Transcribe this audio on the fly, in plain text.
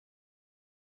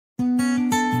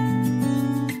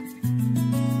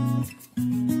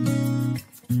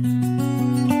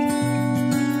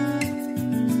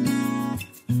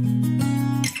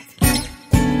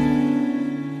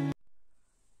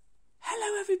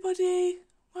everybody,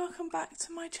 welcome back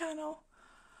to my channel.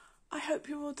 I hope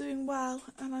you're all doing well,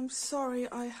 and I'm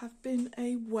sorry I have been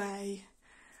away.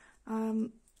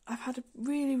 I've had a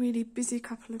really busy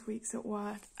couple of weeks at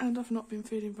work and I've not been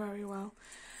feeling very well,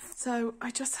 so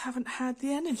I just haven't had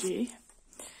the energy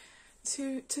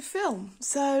to film.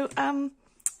 So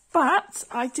but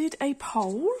I did a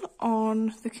poll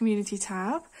on the community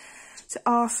tab to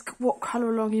ask what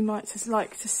colour along you might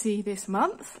like to see this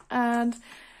month, and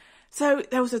so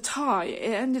there was a tie.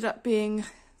 It ended up being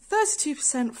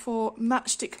 32% for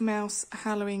Matchstick Mouse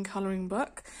Halloween colouring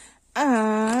book,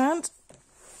 and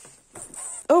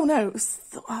oh no, it was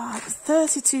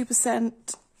 32%.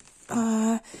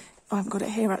 I haven't got it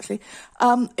here actually.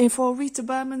 For Rita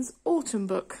Berman's autumn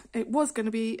book. It was going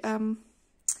to be my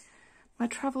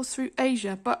Travels Through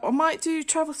Asia, but I might do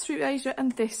Travels Through Asia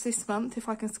and this month if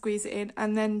I can squeeze it in,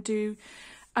 and then do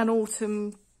an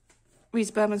autumn,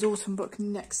 Rita Berman's autumn book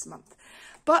next month.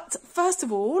 But first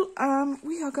of all,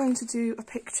 we are going to do a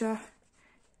picture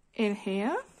in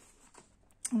here.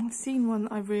 And I've seen one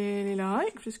I really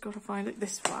like. Just got to find it.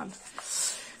 This one.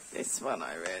 This one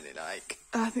I really like.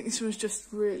 I think this one's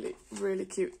just really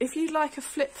cute. If you'd like a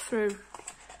flip through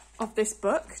of this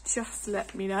book, just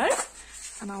let me know,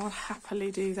 and I will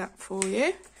happily do that for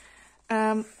you.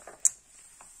 In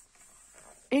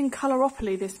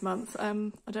Coloropoly this month, I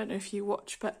don't know if you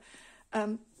watch, but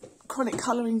Chronic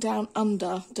Colouring Down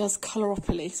Under does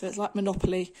Coloropoly, so it's like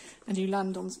Monopoly and you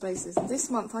land on spaces. And this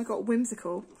month I got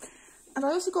Whimsical, and I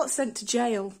also got Sent to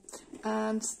Jail,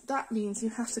 and that means you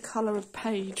have to colour a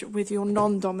page with your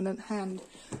non-dominant hand.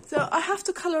 So I have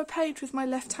to colour a page with my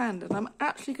left hand, and I'm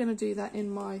actually going to do that in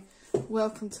my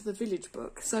Welcome to the Village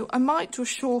book. So I might do a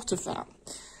short of that.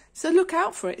 So look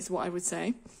out for it is what I would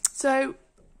say. So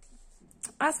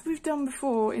as we've done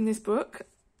before in this book,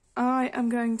 I am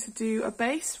going to do a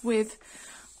base with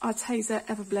Arteza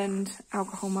Everblend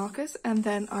alcohol markers, and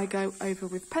then I go over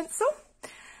with pencil.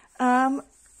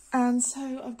 And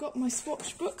so I've got my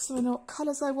swatch book, so I know what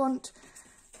colours I want,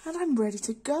 and I'm ready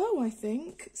to go, I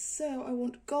think. So I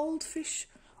want Goldfish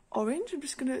Orange. I'm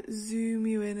just going to zoom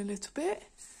you in a little bit.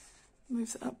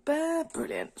 Move it up there.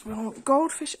 Brilliant. We want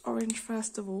Goldfish Orange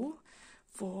first of all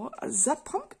for the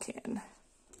pumpkin.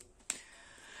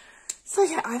 So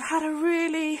yeah, I've had a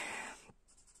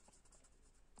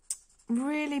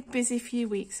really busy few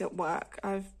weeks at work.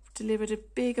 I've delivered a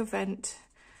big event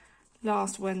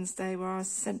last Wednesday where I was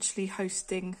essentially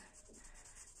hosting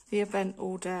the event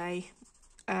all day,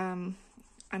 and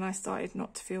I started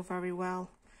not to feel very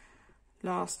well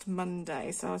last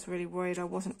Monday, so I was really worried I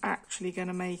wasn't actually going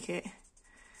to make it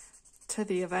to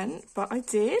the event, but I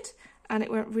did, and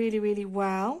it went really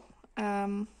well.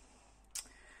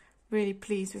 Really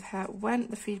pleased with how it went.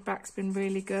 The feedback's been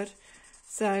really good.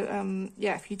 So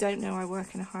yeah, if you don't know, I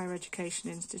work in a higher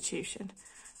education institution,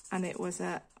 and it was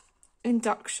a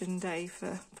induction day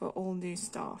for all new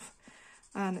staff,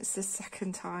 and it's the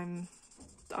second time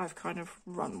I've kind of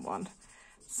run one.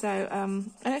 So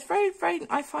and it's very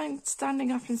I find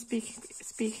standing up and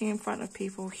speaking in front of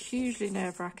people hugely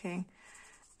nerve-wracking,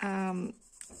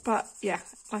 but yeah,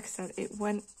 like I said, it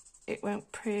went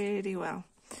pretty well,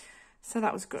 so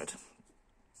that was good.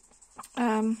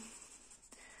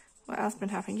 What else been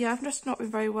happening? Yeah, I've just not been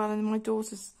very well, and my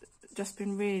daughter's just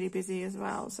been really busy as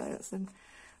well, so it's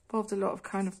involved a lot of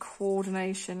kind of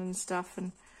coordination and stuff,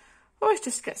 and it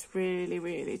just gets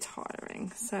really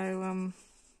tiring. So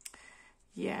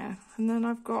yeah, and then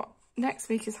I've got next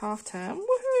week is half term,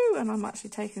 woohoo, and I'm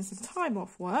actually taking some time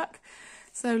off work,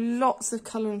 so lots of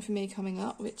colouring for me coming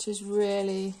up, which is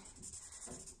really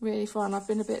fun. I've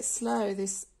been a bit slow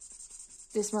this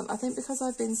month, I think, because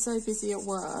I've been so busy at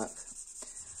work.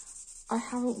 I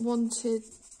haven't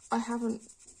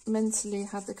mentally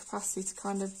had the capacity to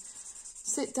kind of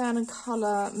sit down and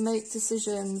colour, make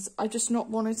decisions. I just not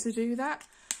wanted to do that.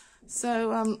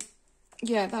 So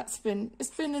yeah, it's been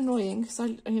annoying, because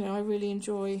I really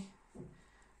enjoy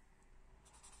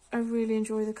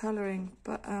the colouring,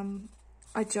 but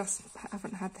I just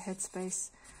haven't had the headspace,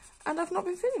 and I've not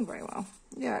been feeling very well.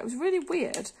 Yeah, it was really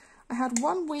weird. I had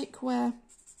 1 week where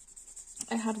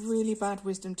I had really bad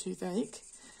wisdom toothache,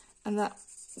 and that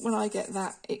when I get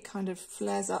that, it kind of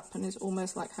flares up and is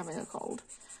almost like having a cold.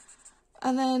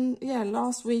 And then yeah,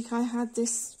 last week I had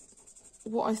this,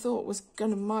 what I thought was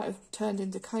might have turned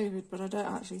into COVID, but I don't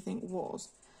actually think was.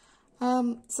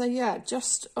 So yeah,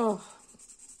 just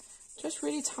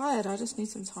really tired. I just need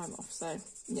some time off. So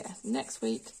yeah, next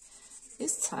week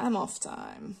is time off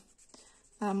time.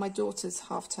 My daughter's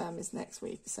half term is next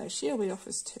week, so she'll be off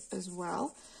as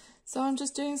well. So I'm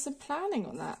just doing some planning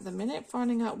on that at the minute,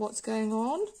 finding out what's going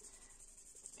on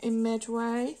in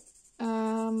Medway,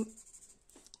 And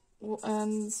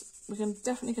we're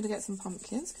definitely going to get some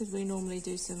pumpkins, because we normally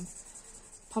do some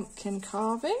pumpkin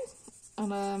carving.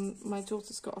 And my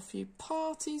daughter's got a few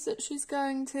parties that she's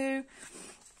going to.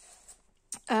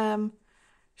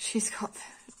 She's got,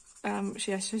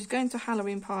 she's going to a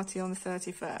Halloween party on the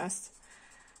 31st.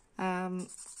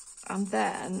 And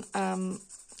then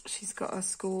she's got a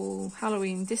school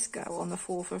Halloween disco on the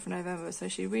 4th of November. So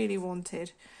she really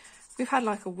wanted, we've had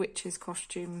like a witch's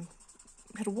costume.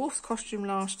 We had a wolf's costume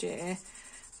last year,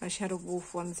 where she had a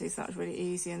wolf onesie, so that was really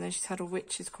easy. And then she's had a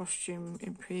witch's costume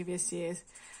in previous years.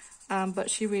 But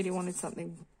she really wanted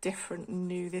something different and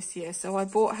new this year. So I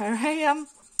bought her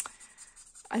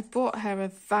a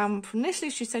vamp. Initially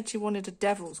she said she wanted a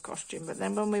devil's costume, but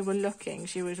then when we were looking,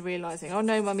 she was realising, oh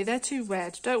no, mummy, they're too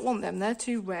red. Don't want them, they're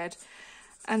too red.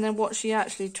 And then what she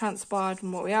actually transpired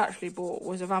and what we actually bought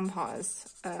was a vampire's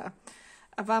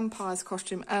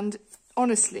costume. And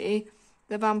honestly,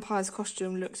 the vampire's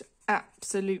costume looked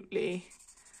absolutely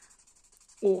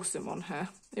awesome on her.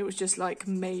 It was just like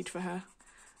made for her.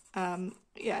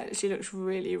 Yeah, she looks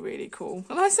really, really cool.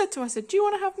 And I said to her, do you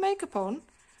want to have makeup on?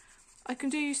 I can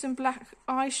do you some black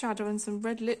eyeshadow and some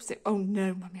red lipstick. Oh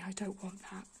no, mummy, I don't want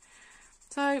that.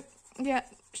 So yeah,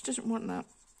 she doesn't want that.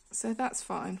 So that's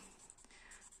fine.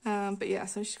 But yeah,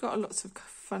 so she's got lots of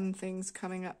fun things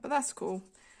coming up, but that's cool.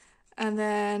 And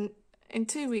then in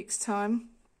 2 weeks' time,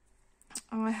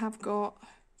 I have got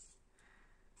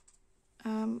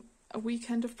a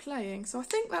weekend of playing. So I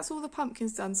think that's all the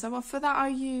pumpkins done. So for that I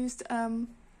used, if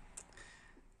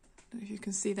you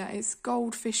can see that, it's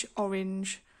Goldfish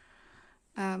Orange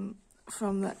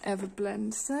from the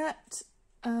Everblend set.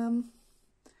 Now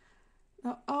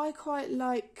I quite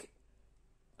like,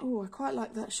 I quite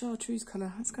like that chartreuse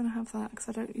colour. It's going to have that because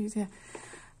I don't use it.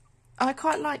 I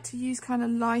quite like to use kind of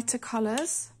lighter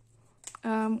colours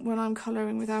when I'm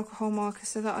colouring with alcohol markers,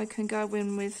 so that I can go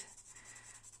in with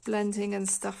blending and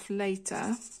stuff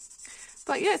later.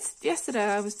 But yes, yesterday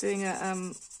I was doing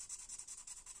a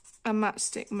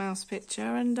Matchstick mouse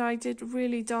picture, and I did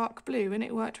really dark blue, and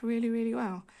it worked really, really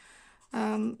well,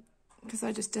 because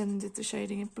I just then did the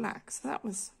shading in black. So that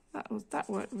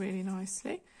worked really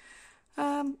nicely.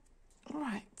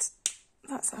 Right,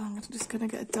 I'm just going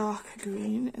to get a darker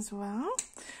green as well.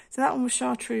 So that one was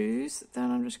chartreuse.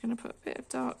 Then I'm just going to put a bit of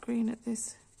dark green at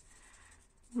this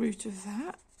root of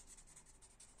that.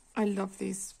 I love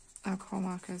these alcohol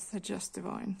markers, they're just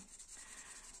divine.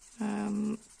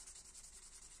 So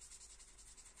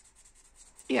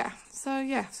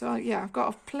I've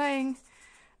got a playing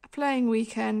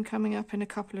weekend coming up in a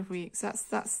couple of weeks.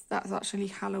 That's actually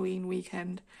Halloween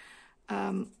weekend.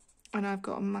 And I've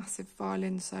got a massive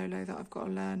violin solo that I've got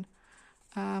to learn.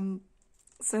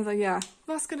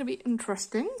 That's going to be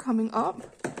interesting coming up.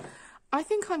 I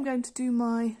think I'm going to do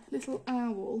my little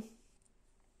owl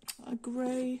a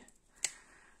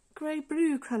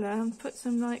grey-blue colour and put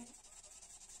some like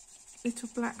little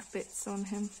black bits on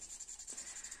him.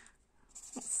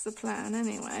 That's the plan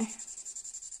anyway.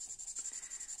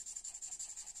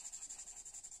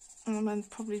 And then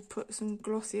probably put some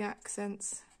glossy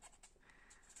accents.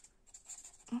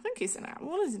 I think it's an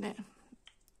owl, isn't it?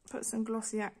 Put some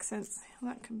glossy accents.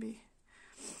 That can be.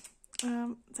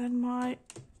 Then my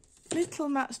little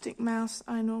Matchstick mouse,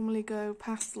 I normally go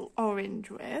pastel orange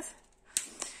with.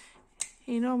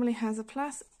 He normally has a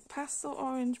pastel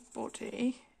orange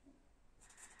body,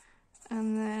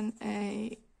 and then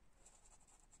a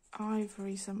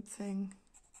ivory something,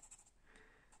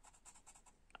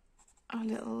 a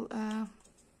little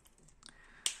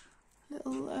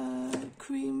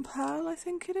cream pearl, I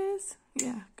think it is.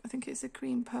 Yeah, I think it's a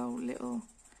cream pearl little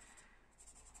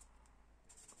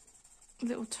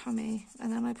tummy,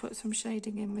 and then I put some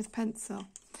shading in with pencil.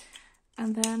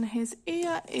 And then his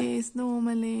ear is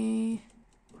normally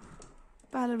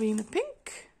ballerina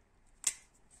pink.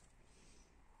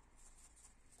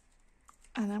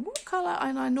 And then what colour?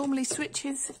 And I normally switch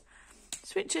his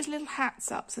little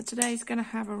hats up. So today he's going to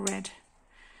have a red.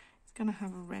 He's going to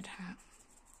have a red hat.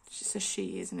 It's just a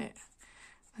she, isn't it?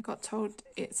 I got told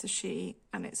it's a she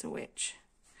and it's a witch.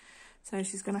 So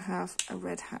she's going to have a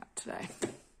red hat today.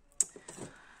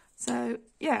 So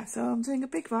yeah, so I'm doing a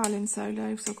big violin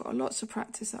solo. So I've got lots of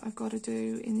practice that I've got to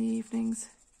do in the evenings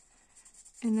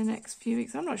in the next few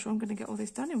weeks. I'm not sure I'm going to get all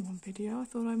this done in one video. I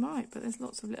thought I might, but there's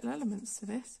lots of little elements to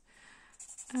this.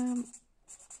 All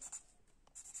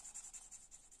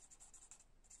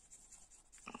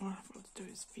I've got to do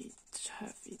is her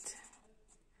feet.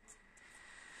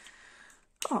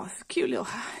 Oh, it's a cute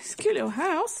little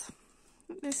house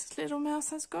that this little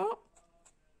mouse has got.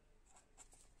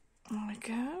 There we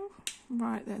go.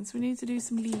 Right then, so we need to do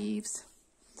some leaves.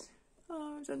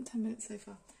 Oh, we've done 10 minutes so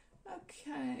far.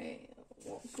 Okay,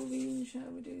 what green shall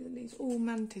we do the leaves? Oh,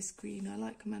 mantis green. I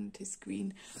like mantis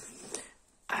green.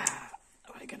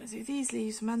 We're going to do these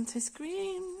leaves mantis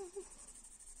green.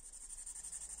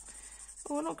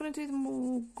 Oh, we're not going to do them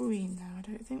all green now. I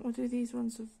don't think we'll do these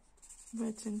ones of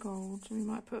reds and golds. We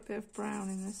might put a bit of brown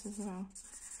in this as well.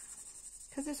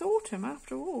 Because it's autumn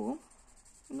after all.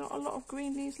 Not a lot of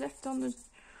green leaves left on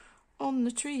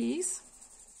the trees.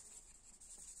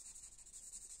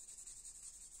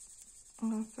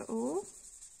 After all.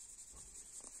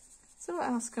 So what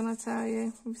else can I tell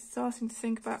you? We're starting to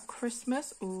think about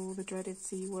Christmas. Oh, the dreaded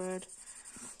C word.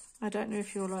 I don't know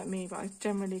if you're like me, but I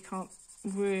generally can't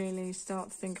really start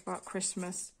to think about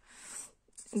Christmas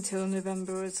until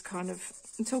November is kind of,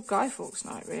 until Guy Fawkes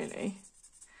night really.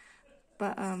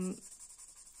 But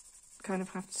kind of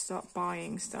have to start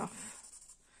buying stuff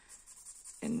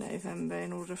in November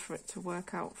in order for it to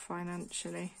work out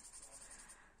financially.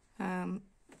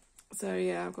 So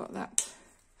yeah, I've got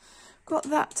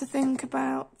that to think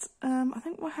about. I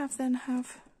think we'll have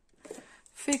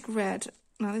Fig Red.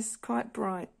 Now this is quite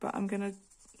bright, but I'm going to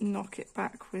knock it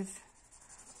back with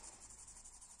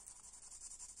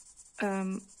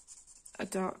a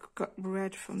dark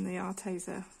red from the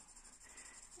Arteza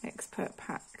Expert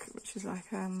pack, which is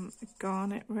like a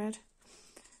garnet red.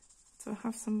 So I'll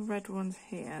have some red ones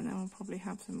here, and then I'll probably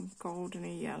have some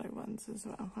goldeny yellow ones as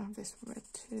well. I'll have this red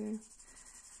too.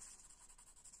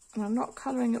 And I'm not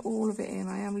colouring all of it in.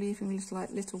 I am leaving just like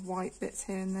little white bits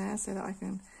here and there so that I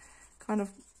can kind of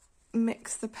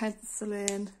mix the pencil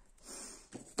in.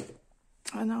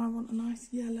 And now I want a nice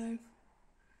yellow.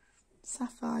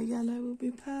 Sapphire yellow will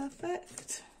be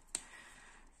perfect.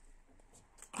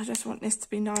 I just want this to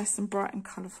be nice and bright and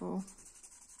colourful.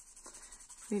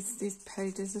 These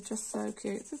pages are just so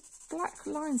cute. The black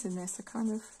lines in this are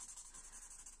kind of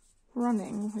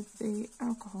running with the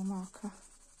alcohol marker.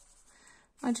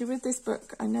 Mind you, with this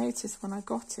book, I noticed when I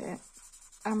got it,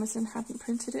 Amazon hadn't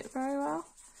printed it very well.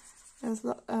 There's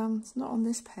it's not on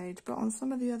this page, but on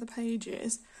some of the other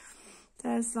pages,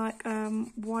 there's like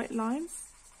white lines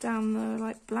down the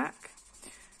like black.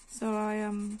 So I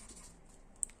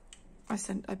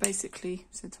basically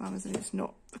said to Amazon it's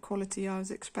not the quality I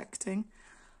was expecting,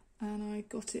 and I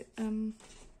got it. I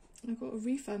got a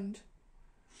refund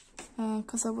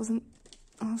because I was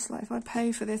like, if I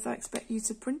pay for this, I expect you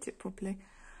to print it properly.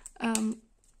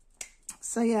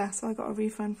 So yeah, so I got a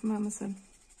refund from Amazon,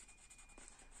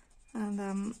 and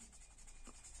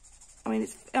I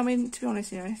mean to be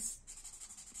honest, you know,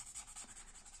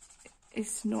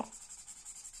 it's not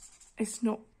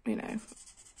you know,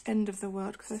 end of the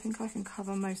world, because I think I can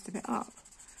cover most of it up.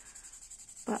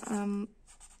 But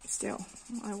still,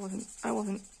 I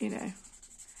wasn't, you know,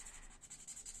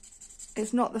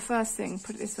 it's not the first thing,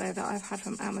 put it this way, that I've had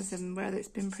from Amazon where it's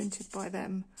been printed by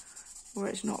them where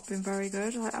it's not been very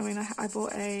good. I mean, I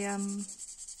bought a, I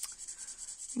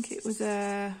think it was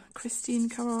a Christine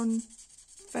Caron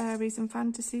Fairies and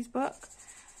Fantasies book,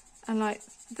 and like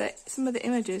some of the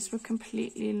images were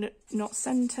completely not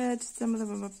centered. Some of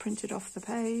them were printed off the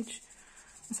page,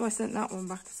 and so I sent that one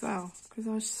back as well, because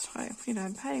I was just like, you know,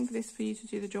 I'm paying for this for you to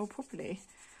do the job properly,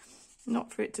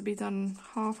 not for it to be done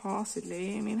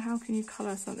half-heartedly. I mean, how can you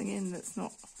colour something in that's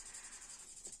not...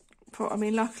 I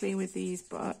mean, luckily with these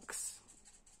books,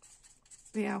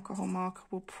 the alcohol marker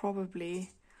will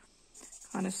probably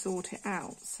kind of sort it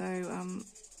out. So,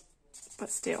 but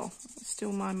still, it's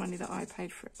still my money that I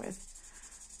paid for it with.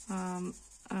 And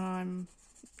I'm,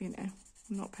 you know,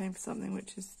 not paying for something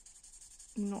which is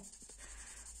not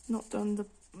done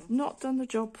the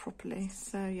job properly.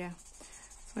 So yeah,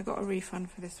 so I got a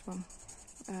refund for this one,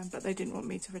 but they didn't want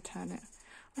me to return it.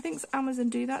 I think Amazon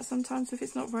do that sometimes. If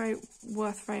it's not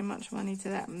worth very much money to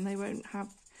them,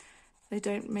 they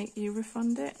don't make you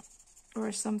refund it, or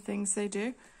some things they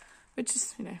do, which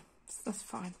is, you know, that's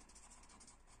fine.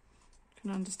 I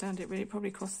can understand it. Really, it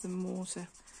probably costs them more to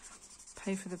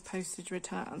pay for the postage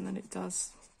return than it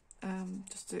does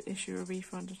just to issue a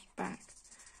refund back.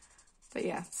 But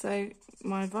yeah, so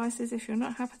my advice is, if you're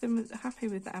not happy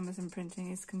with the Amazon printing,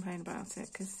 is complain about it,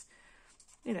 because,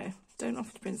 you know, don't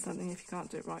offer to print something if you can't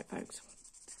do it right, folks.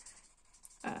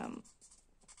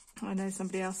 I know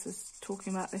somebody else was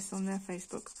talking about this on their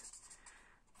Facebook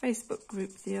group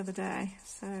the other day,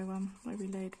 so I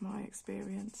relayed my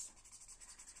experience.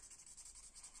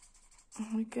 There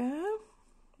we go.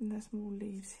 And there's more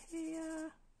leaves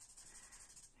here.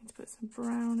 Need to put some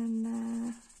brown in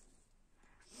there.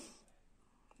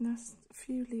 And there's a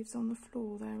few leaves on the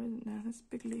floor there, isn't there? There's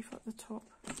a big leaf at the top.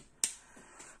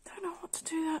 Don't know what to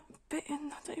do that bit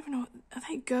in. I don't even know. Are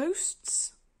they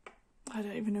ghosts? I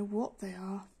don't even know what they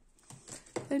are.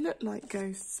 They look like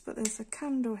ghosts, but there's a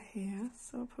candle here,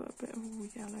 so I'll put a bit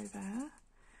of yellow there.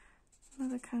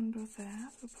 Another candle there,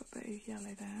 so I'll put a bit of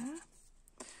yellow there.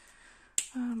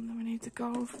 Then we need the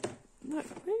gold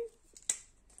liquid.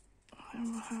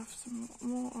 And we'll have some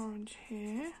more orange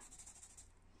here.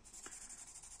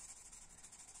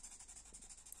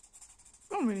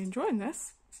 I'm really enjoying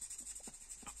this.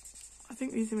 I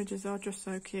think these images are just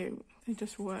so cute. They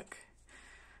just work.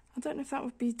 I don't know if that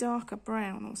would be darker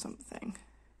brown or something.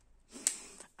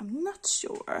 I'm not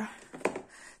sure.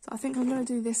 So I think I'm going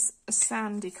to do this a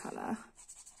sandy colour.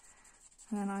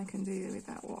 And then I can do with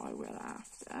that what I will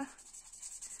after.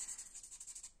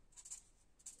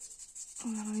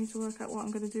 And then I need to work out what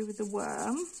I'm going to do with the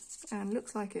worm. And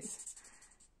looks like it's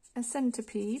a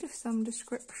centipede of some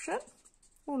description.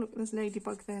 Oh, look, there's a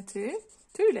ladybug there too.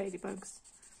 2 ladybugs.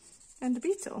 And a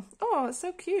beetle. Oh, it's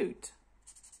so cute.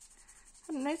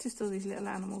 I hadn't noticed all these little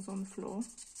animals on the floor.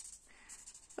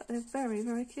 But they're very,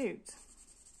 very cute.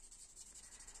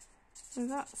 So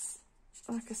that's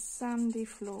like a sandy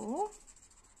floor.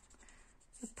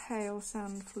 It's a pale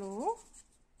sand floor.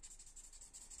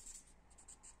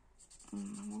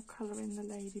 And then we'll colour in the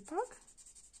ladybug.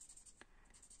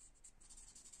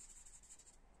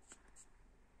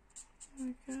 There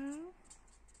we go.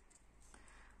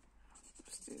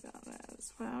 Let's do that there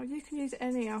as well. You can use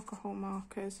any alcohol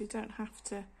markers. You don't have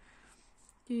to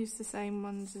use the same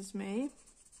ones as me.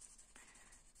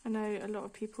 I know a lot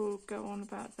of people go on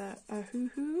about the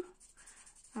Ohuhu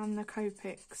and the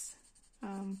Copics,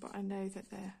 but I know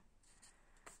that they're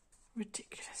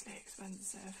ridiculously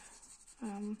expensive.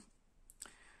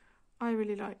 I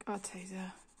really like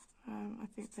Arteza. I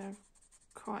think they're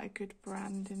quite a good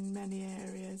brand in many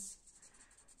areas.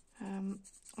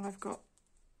 I've got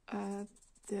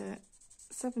the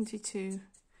 72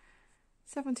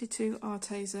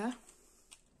 Arteza,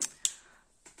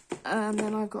 and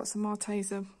then I've got some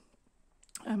Arteza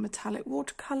metallic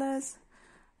watercolours,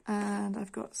 and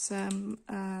I've got some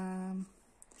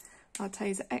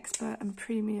Arteza Expert and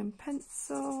Premium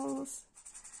pencils.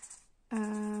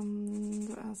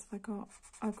 What else have I got?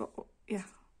 I've got, yeah,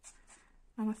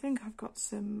 and I think I've got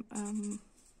some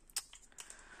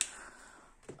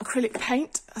acrylic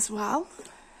paint as well.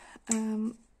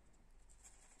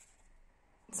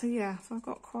 So yeah, so I've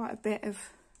got quite a bit of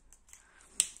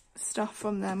stuff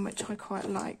from them which I quite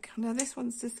like. Now this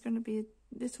one's just going to be,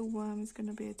 little worm is going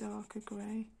to be a darker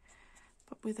grey,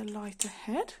 but with a lighter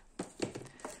head.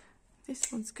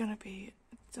 This one's going to be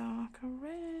a darker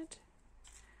red.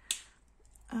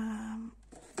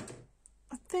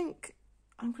 I think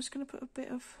I'm just going to put a bit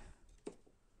of,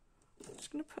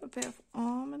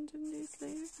 almond in these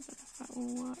leaves. I don't know if that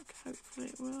will work. Hopefully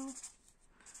it will.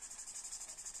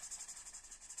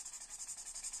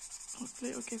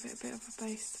 Hopefully it will give it a bit of a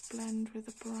base to blend with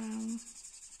the brown.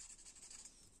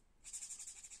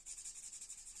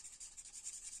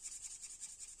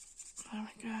 There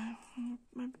we go.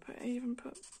 Maybe even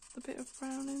put a bit of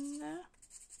brown in there.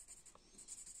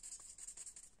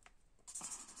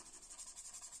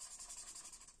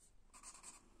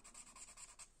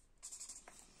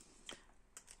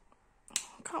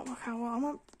 Can't work out what I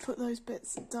might put those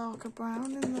bits of darker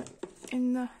brown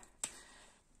in the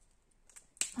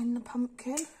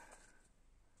pumpkin.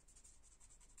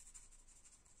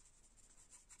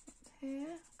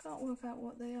 Here, can't work out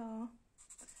what they are.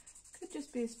 Could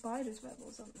just be a spider's web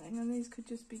or something, and these could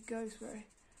just be ghosts where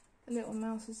the little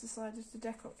mouse has decided to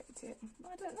decorate it.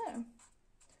 I don't know.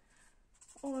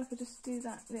 Or I could just do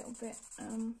that little bit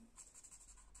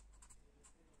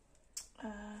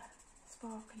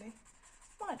sparkly.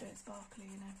 Might do it sparkly,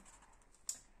 you know.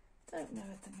 Don't know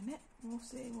at the minute. We'll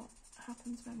see what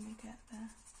happens when we get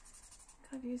there. I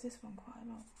think I've used this one quite a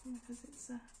lot because it's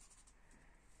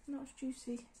not as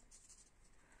juicy.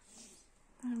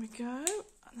 There we go.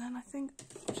 And then I think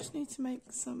I just need to make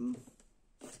some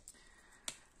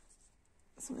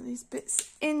of these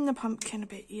bits in the pumpkin a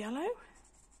bit yellow.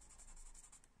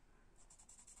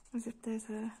 As if there's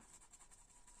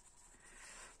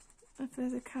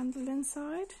a candle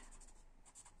inside.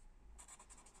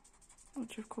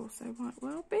 Which of course there might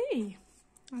well be,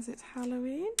 as it's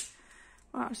Halloween.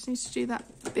 Right, I just need to do that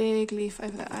big leaf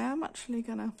over there. I am actually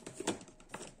gonna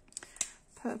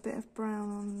put a bit of brown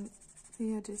on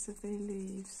the edges of the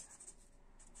leaves,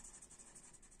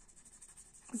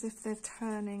 as if they're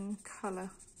turning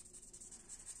colour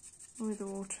with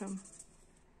autumn.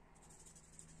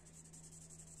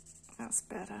 That's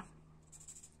better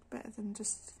than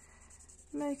just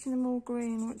making them all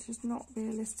green, which is not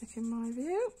realistic in my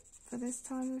view for this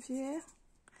time of year.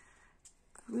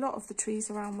 A lot of the trees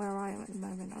around where I am at the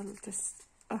moment are just,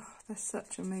 oh, they're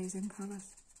such amazing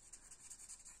colours.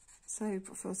 I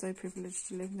feel so privileged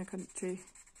to live in a country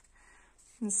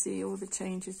and see all the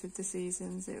changes with the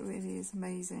seasons. It really is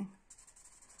amazing.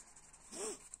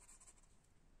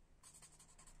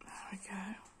 There we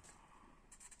go.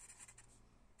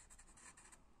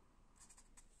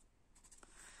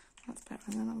 That's better.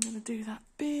 And then I'm going to do that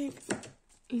big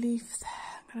leaf there.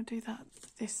 I'm going to do that,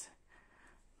 this,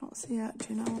 not sea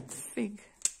urchin, I want fig.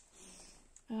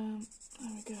 There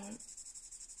we go.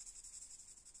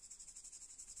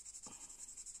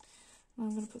 And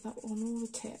I'm going to put that on all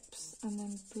the tips and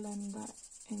then blend that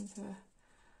into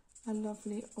a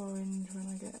lovely orange when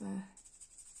I get there.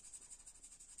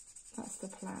 That's the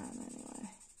plan anyway.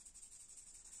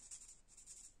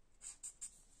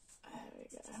 There we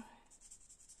go.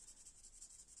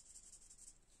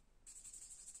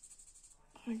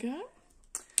 There we go.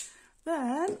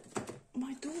 Then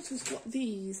my daughter's got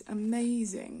these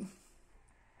amazing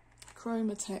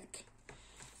Chromatech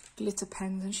glitter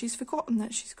pens, and she's forgotten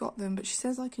that she's got them, but she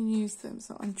says I can use them,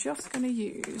 so I'm just going to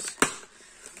use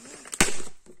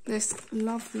this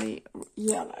lovely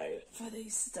yellow for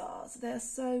these stars. They're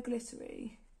so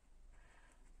glittery,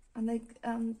 and they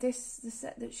the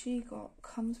set that she got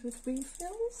comes with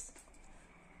refills,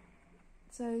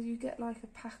 so you get like a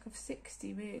pack of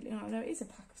 60 really. No, it is a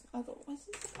pack of, I thought, was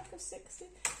this a pack of 60?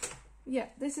 Yeah,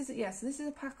 this is, yes, so this is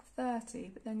a pack of 30,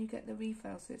 but then you get the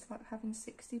refill, so it's like having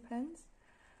 60 pens.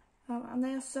 And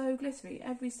they are so glittery.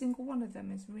 Every single one of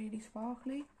them is really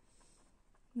sparkly.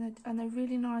 And they're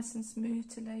really nice and smooth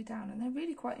to lay down. And they're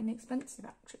really quite inexpensive,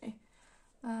 actually.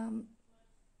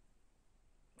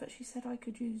 But she said I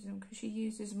could use them because she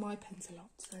uses my pens a lot.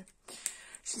 So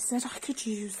she said I could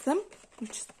use them,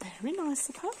 which is very nice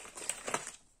of her.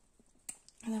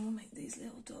 And then we'll make these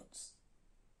little dots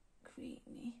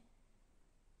creamy.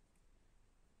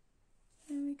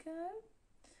 There we go.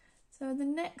 So in the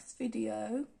next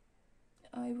video,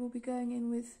 I will be going in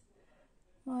with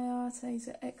my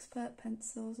Arteza Expert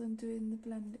pencils and doing the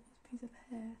blending. Piece of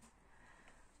hair.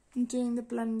 I'm doing the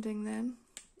blending then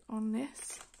on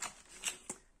this.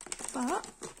 But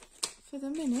for the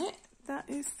minute, that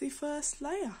is the first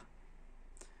layer.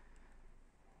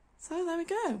 So there we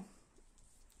go.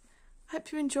 I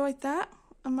hope you enjoyed that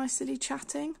and my silly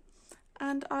chatting,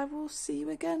 and I will see you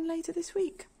again later this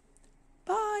week.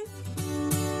 Bye!